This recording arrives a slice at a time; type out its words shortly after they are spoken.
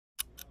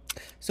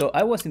So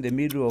I was in the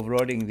middle of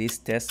loading this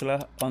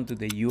Tesla onto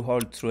the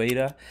U-Haul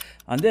trailer,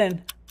 and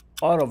then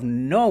out of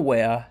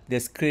nowhere the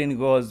screen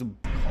goes.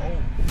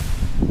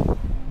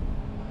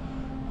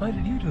 Why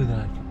did you do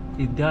that?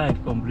 It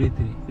died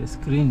completely. The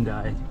screen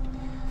died.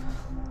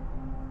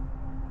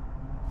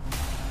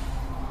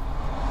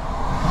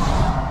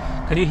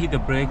 Can you hit the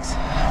brakes?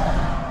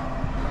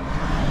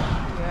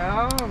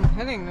 Yeah, I'm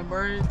hitting the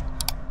brake.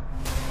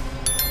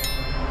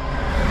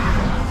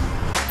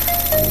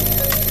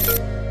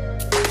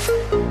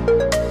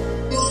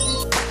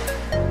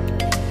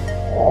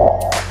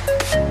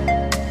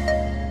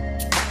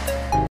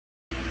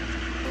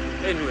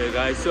 Anyway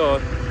guys, so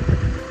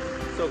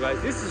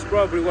guys, this is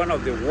probably one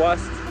of the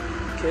worst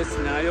case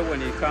scenario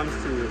when it comes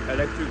to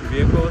electric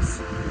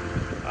vehicles.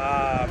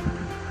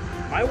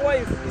 My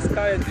wife is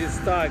currently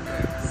stuck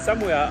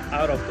somewhere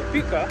out of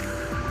Topeka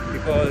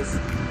because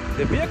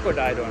the vehicle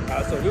died on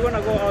her, so we're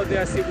gonna go out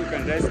there, see if we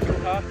can rescue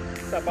her.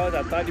 It's about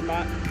a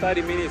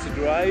 30 minutes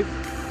drive.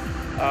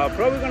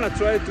 Probably gonna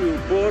try to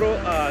borrow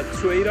a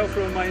trailer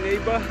from my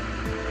neighbor.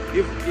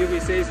 If he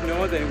says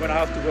no, then we're gonna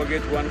have to go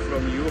get one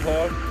from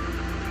U-Haul.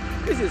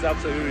 This is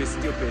absolutely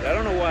stupid. I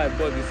don't know why I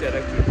bought this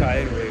electric car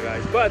anyway,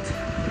 guys, but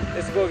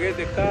let's go get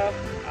the car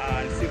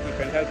and see if we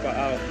can help her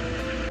out.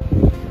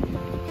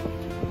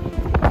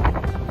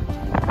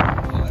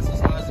 This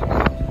is how it's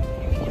going.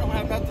 You don't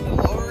have nothing to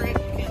lower it.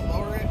 You can't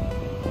lower it.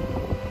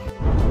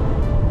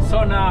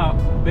 So now,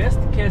 best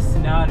case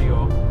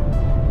scenario,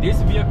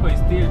 this vehicle is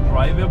still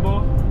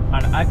drivable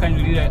and I can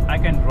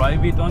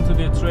drive it onto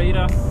the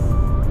trailer.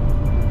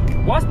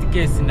 Worst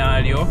case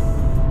scenario,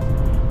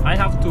 I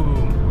have to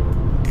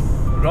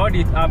load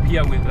it up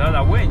here with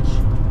another winch.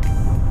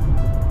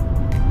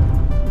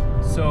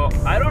 So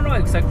I don't know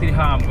exactly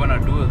how I'm gonna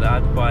do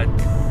that, but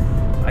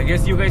I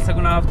guess you guys are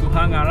gonna have to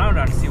hang around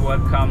and see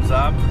what comes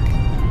up.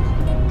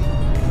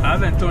 I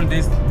haven't done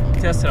this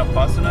Tesla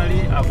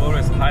personally. I've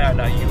always hired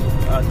a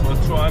tow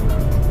truck.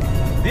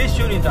 This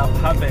shouldn't have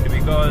happened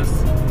because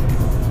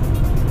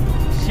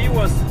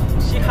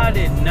she had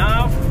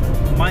enough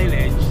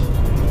mileage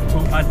to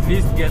at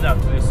least get up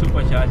to the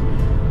supercharge.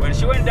 When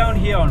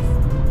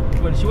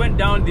she went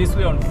down this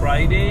way on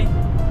Friday,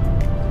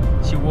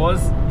 she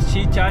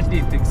charged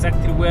it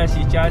exactly where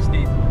she charged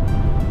it.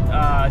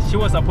 She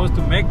was supposed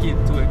to make it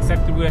to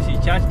exactly where she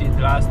charged it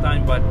last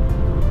time, but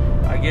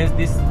I guess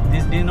this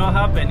did not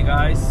happen,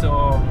 guys.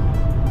 So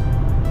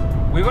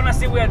we're gonna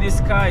see where this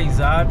car is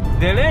at.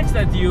 The range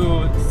that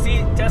you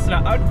see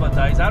Tesla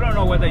advertised, I don't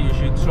know whether you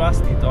should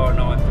trust it or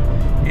not.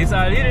 It's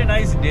a really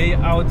nice day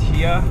out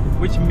here,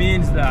 which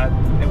means that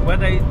the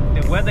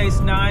weather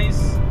is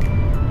nice.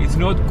 It's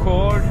not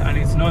cold and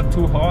it's not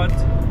too hot,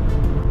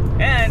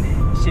 and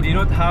she did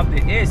not have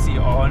the AC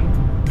on,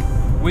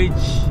 which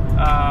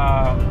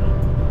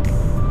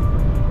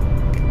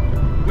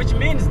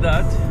means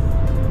that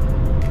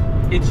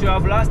it should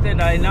have lasted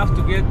enough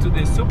to get to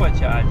the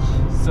supercharge.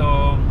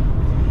 So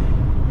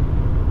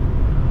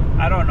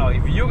I don't know,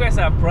 if you guys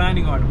are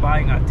planning on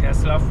buying a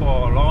Tesla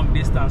for long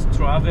distance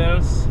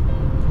travels,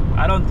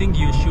 I don't think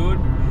you should.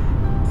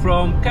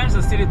 From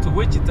Kansas City to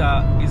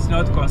Wichita it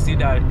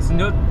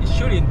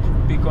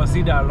shouldn't be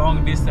considered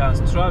long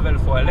distance travel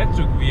for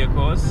electric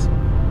vehicles.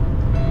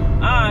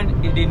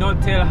 And it did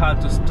not tell her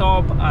to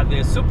stop at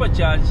the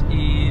supercharge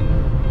in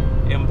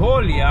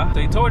Emporia.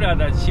 So it told her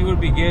that she will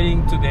be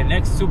getting to the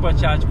next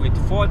supercharge with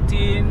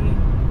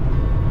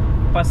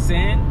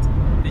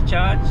 14% the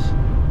charge.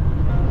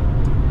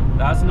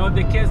 That's not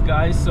the case,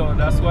 guys, so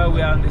that's why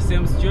we are in the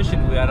same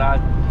situation we are at.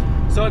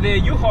 So the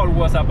U-Haul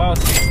was about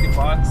 60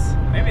 bucks.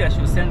 Maybe I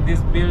should send this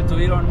bill to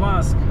Elon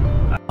Musk.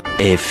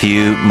 A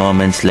few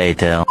moments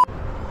later.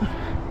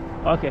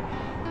 Okay,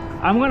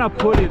 I'm gonna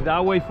pull it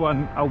that way for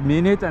a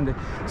minute, and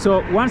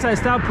so once I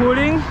start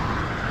pulling,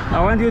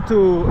 I want you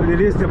to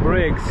release the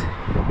brakes.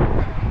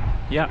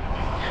 Yeah.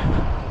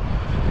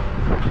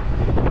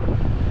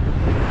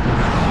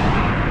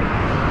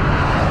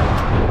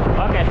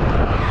 Okay.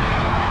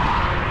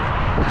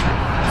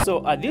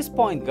 So at this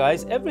point,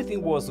 guys,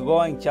 everything was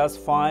going just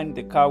fine.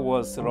 The car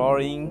was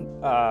roaring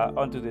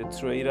onto the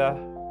trailer.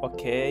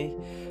 Okay,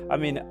 I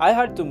mean, I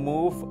had to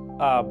move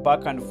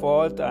back and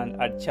forth and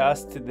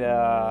adjust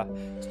the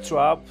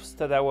straps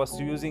that I was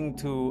using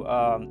to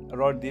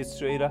roll this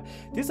trailer.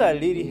 These are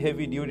really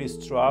heavy duty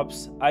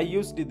straps. I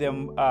used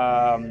them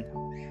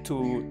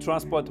to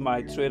transport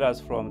my trailers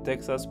from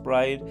Texas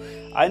Pride.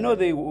 I know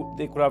they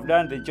could have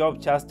done the job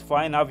just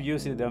fine. I've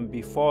used them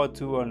before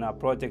too on a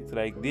project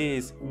like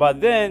this,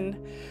 but then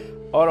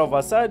all of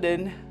a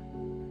sudden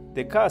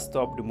the car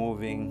stopped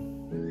moving.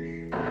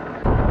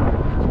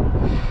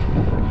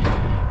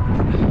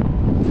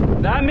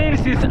 That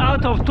means it's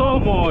out of tow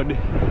mode.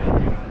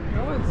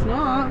 No, it's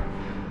not.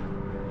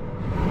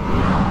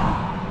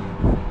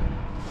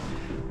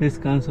 Let's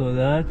cancel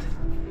that.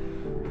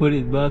 Put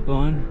it back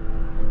on.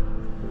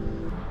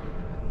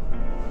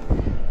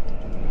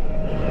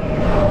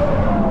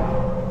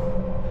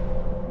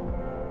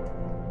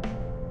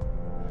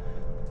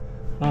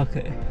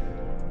 Okay.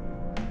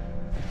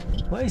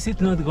 Why is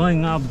it not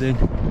going up then?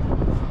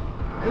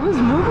 It was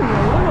moving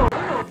a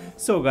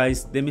So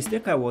guys, the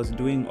mistake I was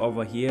doing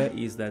over here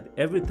is that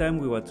every time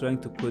we were trying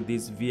to put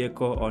this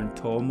vehicle on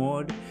tow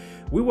mode,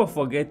 we were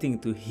forgetting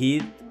to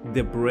hit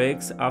the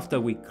brakes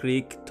after we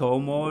click tow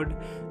mode.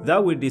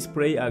 That will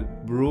display a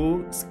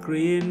blue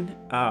screen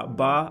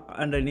bar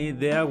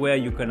underneath there where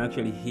you can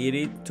actually hit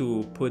it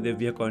to put the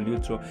vehicle on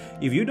neutral.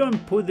 If you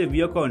don't put the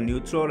vehicle on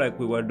neutral like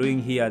we were doing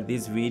here at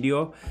this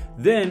video,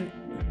 then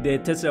the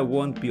Tesla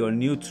won't be on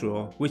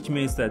neutral, which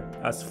means that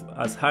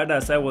as hard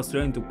as I was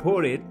trying to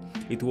put it,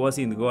 it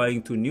wasn't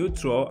going to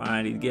neutral,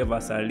 and it gave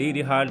us a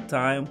really hard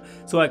time.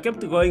 So I kept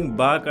going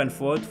back and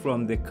forth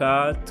from the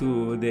car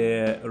to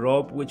the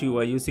rope which we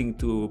were using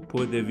to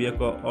put the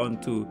vehicle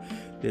onto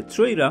the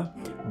trailer,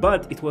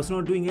 but it was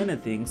not doing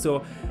anything.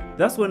 So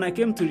that's when I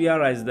came to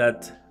realize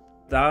that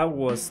that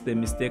was the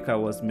mistake I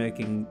was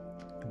making.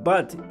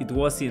 But it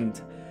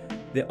wasn't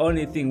the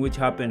only thing which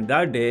happened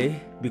that day,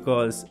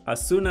 because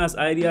as soon as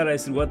I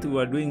realized what we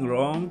were doing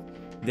wrong,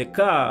 the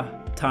car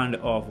turned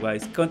off.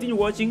 Guys, continue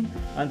watching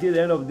until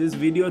the end of this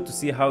video to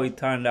see how it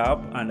turned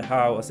up and how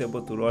I was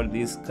able to roll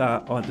this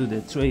car onto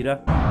the trailer.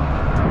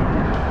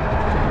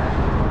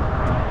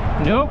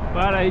 Nope,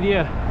 bad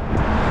idea.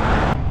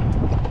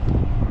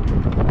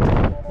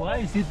 Why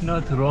is it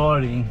not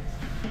rolling?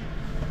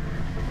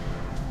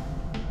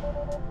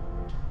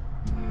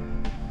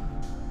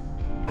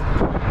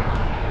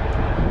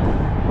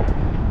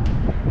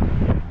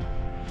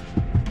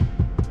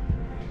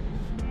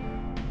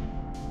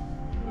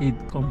 It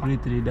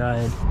completely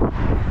died.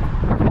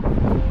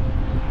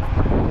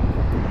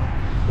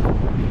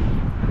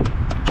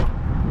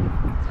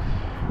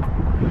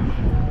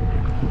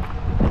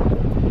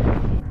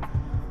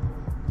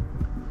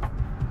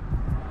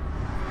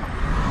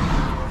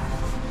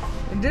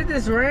 It did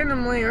this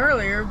randomly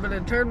earlier, but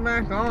it turned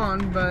back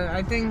on. But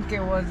I think it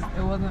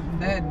wasn't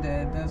dead.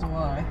 That's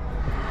why.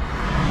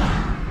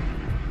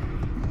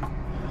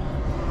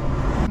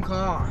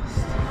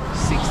 Cost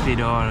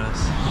 $60.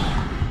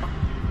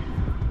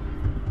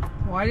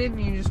 Why didn't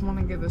you just want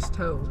to get this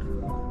towed?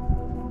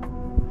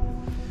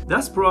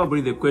 That's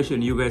probably the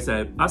question you guys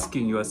are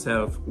asking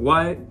yourself.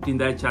 Why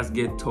didn't I just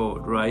get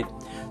towed, right?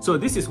 So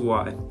this is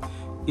why.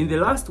 In the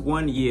last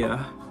 1 year,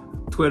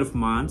 12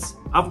 months,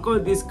 I've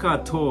got this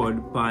car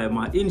towed by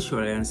my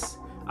insurance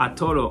a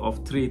total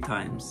of 3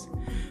 times.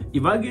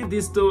 If I get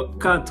this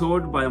car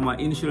towed by my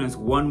insurance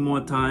one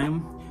more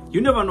time, you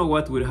never know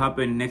what will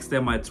happen next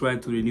time I try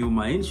to renew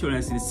my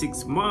insurance in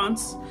 6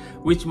 months,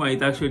 which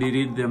might actually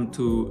lead them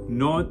to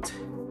not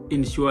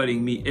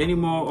insuring me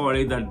anymore or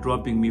either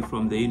dropping me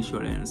from the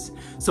insurance.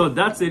 So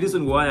that's the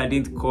reason why I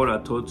didn't call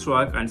a tow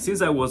truck. And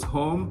since I was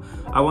home,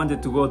 I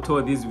wanted to go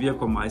tow this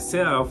vehicle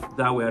myself.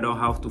 That way I don't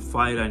have to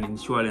file an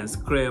insurance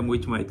claim,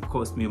 which might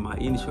cost me my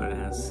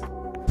insurance.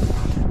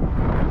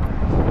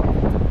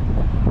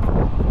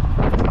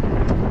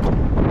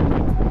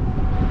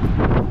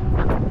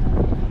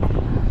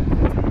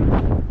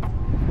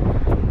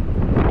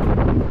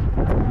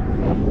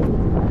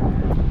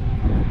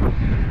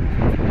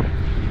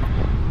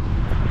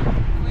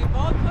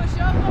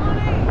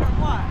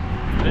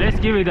 Let's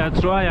give it a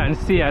try and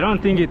see. I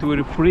don't think it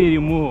will freely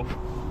move.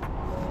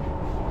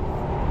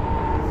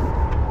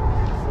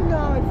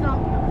 No, it's not.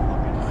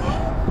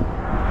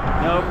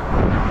 Nope.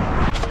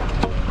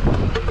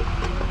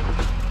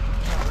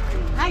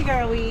 Hi,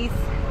 girlies.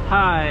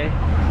 Hi.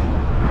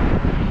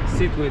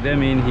 Sit with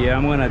them in here.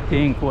 I'm gonna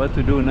think what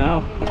to do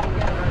now.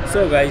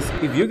 So guys,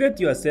 if you get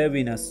yourself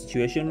in a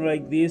situation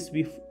like this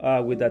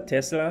with a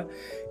Tesla,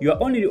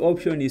 your only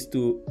option is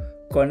to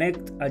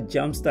connect a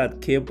jump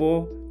start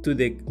cable to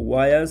the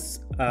wires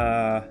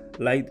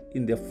light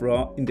in the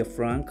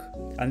front,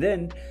 and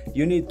then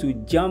you need to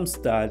jump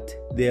start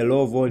the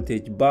low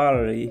voltage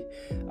battery,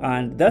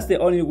 and that's the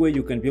only way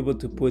you can be able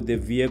to put the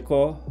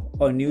vehicle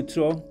on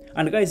neutral.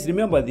 And guys,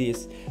 remember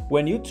this: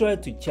 when you try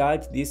to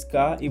charge this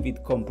car, if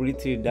it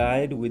completely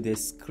died with the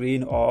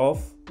screen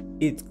off,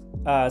 it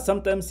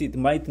sometimes it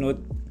might not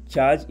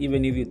charge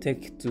even if you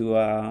take it to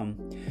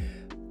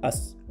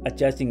a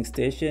charging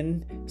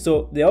station.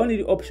 So the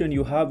only option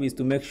you have is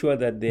to make sure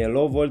that the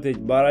low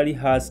voltage battery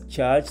has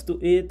charge to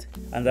it,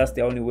 and that's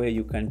the only way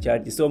you can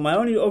charge it. So my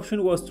only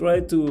option was try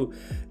to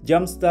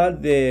jump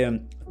start the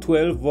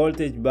 12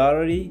 voltage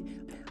battery,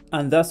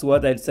 and that's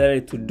what I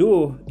decided to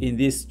do in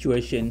this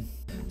situation.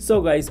 So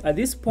guys, at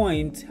this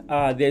point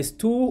there's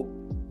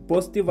 2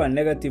 positive and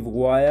negative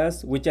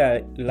wires which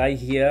are like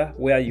here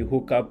where you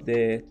hook up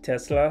the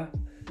Tesla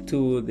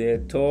to the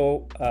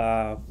tow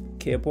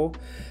cable.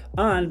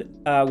 And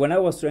when I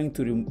was trying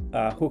to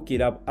hook it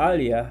up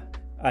earlier,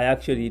 I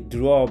actually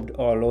dropped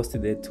or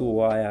lost the 2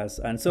 wires,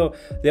 and so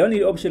the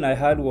only option I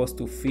had was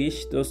to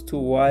fish those 2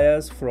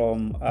 wires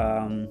from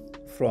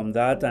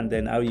that, and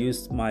then I'll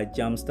use my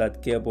jump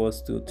start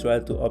cables to try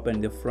to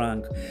open the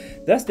frunk.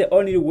 That's the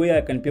only way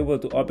I can be able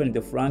to open the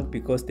frunk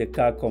because the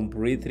car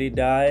completely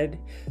died.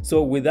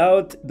 So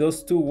without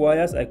those 2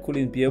 wires I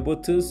couldn't be able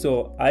to,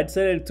 so I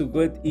decided to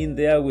go in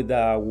there with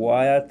a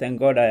wire. Thank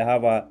God I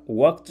have a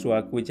work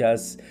truck which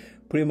has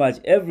pretty much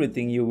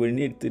everything you will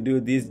need to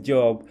do this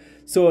job.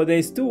 So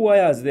there's two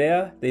wires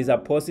there. There's a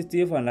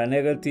positive and a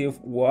negative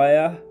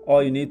wire.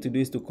 All you need to do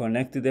is to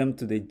connect them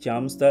to the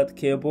jump start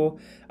cable,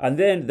 and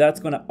then that's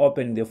gonna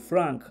open the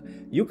frunk.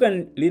 You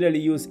can literally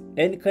use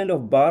any kind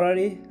of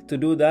battery to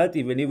do that,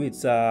 even if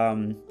it's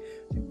AA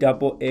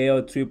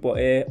or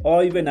AAA,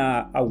 or even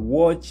a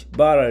watch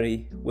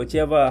battery,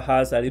 whichever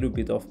has a little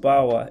bit of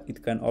power,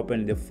 it can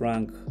open the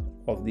frunk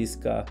of this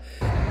car.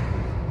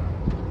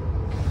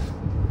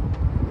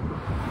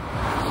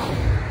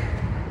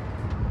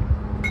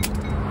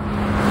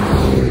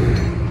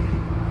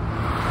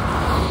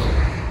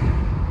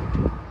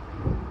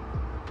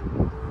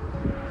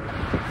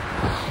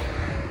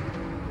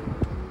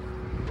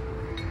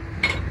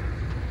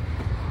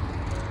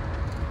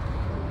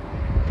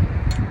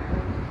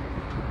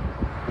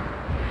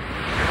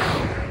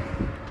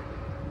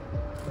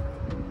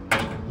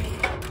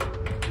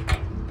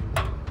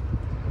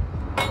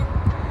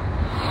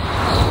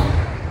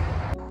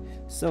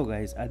 So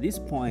guys, at this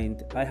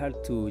point I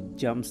had to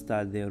jump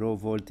start the low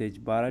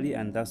voltage battery,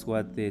 and that's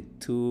what the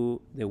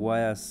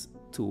wires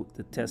to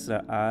the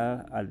Tesla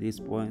are at this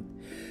point.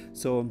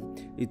 So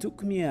it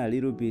took me a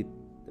little bit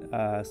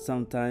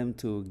some time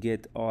to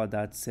get all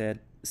that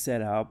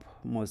set up,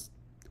 almost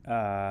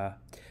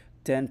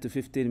 10 to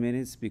 15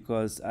 minutes,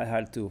 because I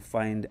had to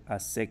find a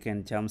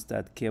second jump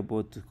start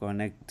cable to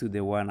connect to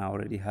the one I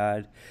already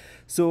had.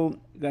 So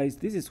guys,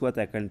 this is what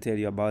I can tell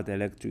you about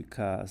electric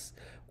cars.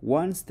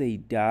 Once they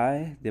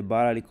die, the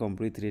battery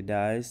completely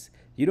dies.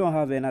 You don't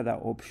have another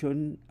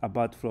option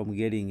apart from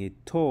getting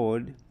it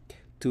towed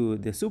to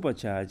the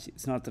supercharge.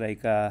 It's not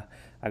like a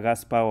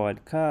gas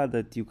powered car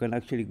that you can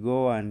actually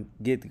go and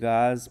get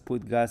gas,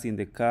 put gas in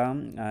the car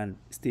and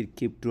still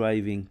keep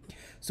driving.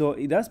 So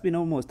it has been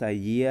almost a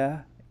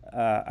year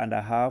and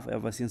a half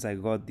ever since I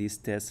got this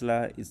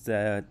Tesla. It's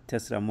the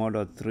Tesla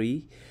Model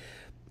 3.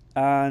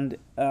 And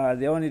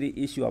the only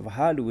issue I've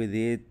had with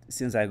it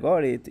since I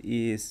got it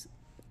is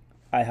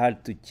I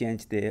had to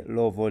change the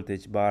low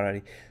voltage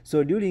battery.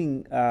 So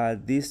during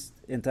this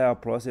entire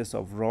process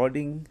of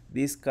roading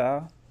this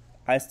car,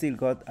 I still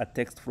got a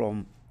text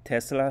from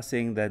Tesla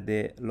saying that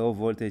the low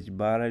voltage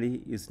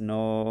battery is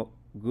no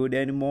good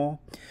anymore.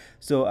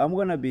 So I'm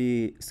gonna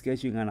be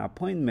scheduling an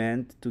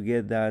appointment to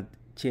get that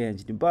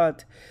changed.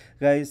 But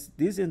guys,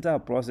 this entire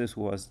process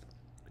was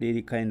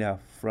really kind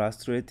of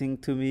frustrating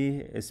to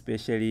me,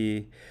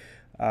 especially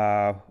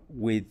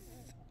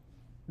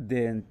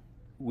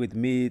with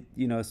me,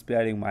 you know,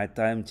 sparing my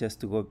time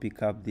just to go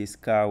pick up this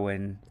car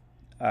when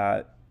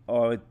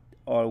all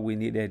we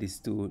needed is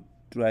to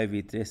drive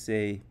it, let's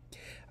say,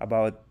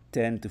 about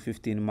 10 to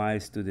 15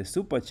 miles to the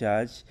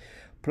supercharge.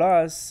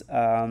 Plus,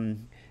 the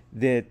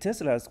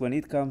Teslas, when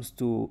it comes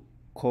to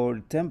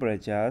cold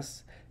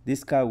temperatures,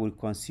 this car will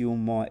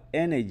consume more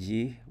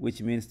energy,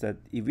 which means that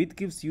if it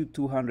gives you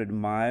 200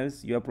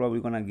 miles, you're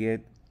probably gonna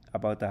get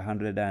about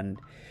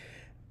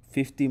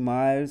 150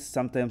 miles,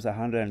 sometimes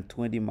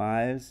 120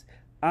 miles.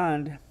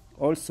 And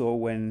also,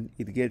 when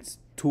it gets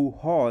too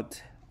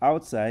hot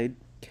outside,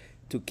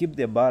 to keep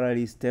the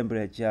battery's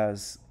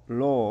temperatures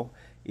low,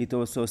 it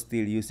also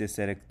still uses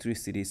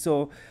electricity.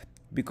 So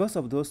because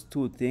of those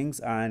two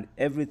things, and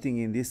everything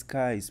in this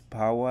car is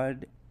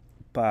powered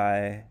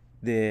by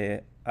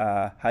the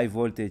high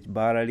voltage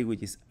battery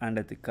which is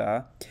under the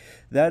car,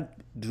 that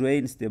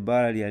drains the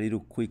battery a little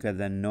quicker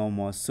than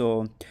normal.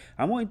 So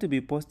I'm going to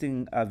be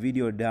posting a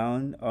video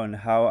down on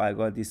how I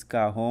got this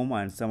car home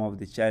and some of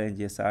the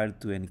challenges I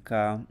had to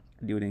incur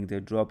during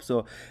the drop.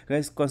 So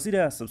guys,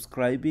 consider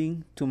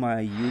subscribing to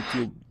my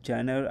YouTube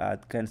channel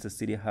at Kansas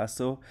City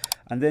Hustle,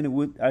 and then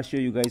I'll show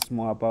you guys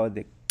more about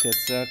the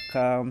Tesla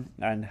car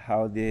and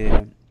how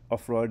the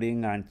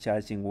off-roading and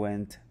charging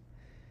went.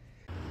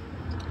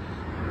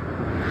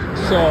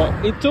 So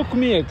it took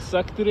me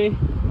exactly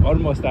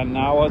almost an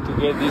hour to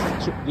get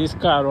this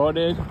car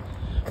loaded.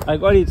 I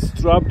got it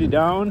strapped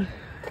down.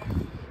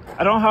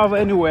 I don't have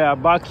anywhere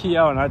back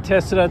here on a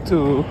Tesla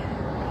to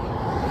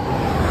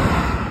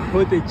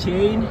put the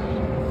chain.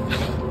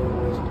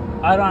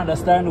 I don't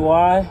understand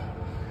why,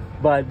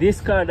 but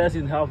this car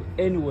doesn't have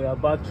anywhere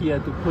back here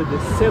to put the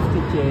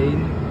safety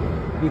chain,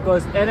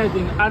 because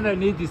anything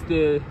underneath is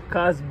the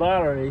car's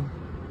battery.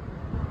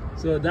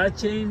 So that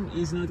chain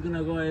is not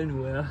gonna go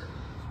anywhere.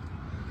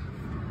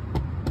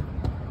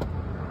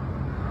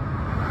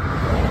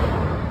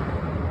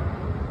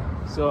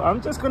 So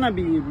I'm just gonna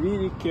be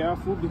really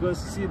careful, because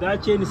see,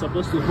 that chain is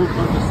supposed to hook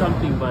onto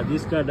something, but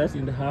this car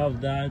doesn't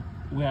have that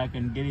where I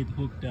can get it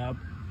hooked up.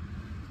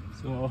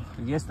 So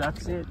I guess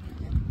that's it.